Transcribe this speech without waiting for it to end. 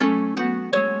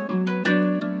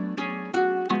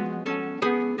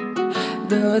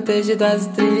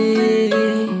2023.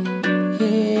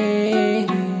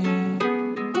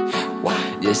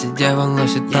 Если девол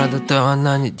носит Prada, то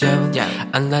она не девол.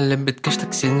 Она любит кэш,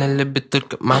 так сильно любит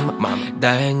только мама.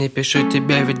 Да, я не пишу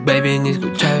тебе, ведь, бэйби, не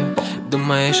скучаю.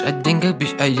 Думаешь о деньгах,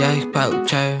 бич, а я их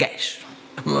получаю.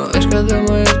 Малышка,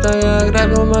 думаю, что я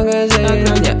ограбил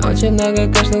магазин. Я очень много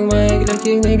кашлял в моих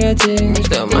легких никотин.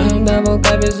 Что в моем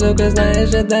даблкапе, сука,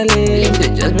 знаешь, это лень.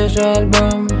 Сейчас пришел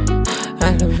альбом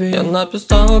о любви. Я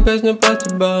написала песню про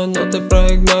тебя, но ты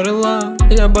проигнорила.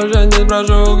 Я больше не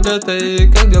спрошу, где ты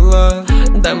и как дела.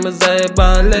 Да мы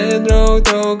заебали друг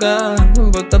друга,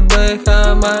 будто бы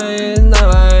хамай,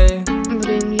 давай.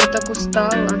 Блин, я так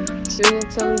устала, сегодня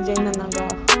целый день на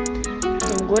ногах.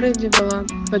 В городе была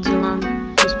по делам,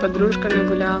 с подружками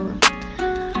гуляла,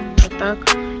 а так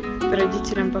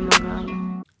родителям помогала.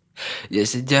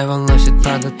 Если девол носит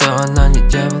Prada, то она не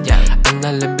девол.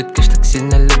 Она любит кэш, так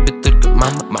сильно любит только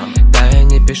мама. Да, я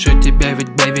не пишу тебе, ведь,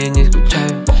 бэйби, не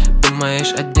скучаю.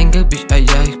 Думаешь о деньгах, бич, а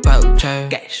я их получаю.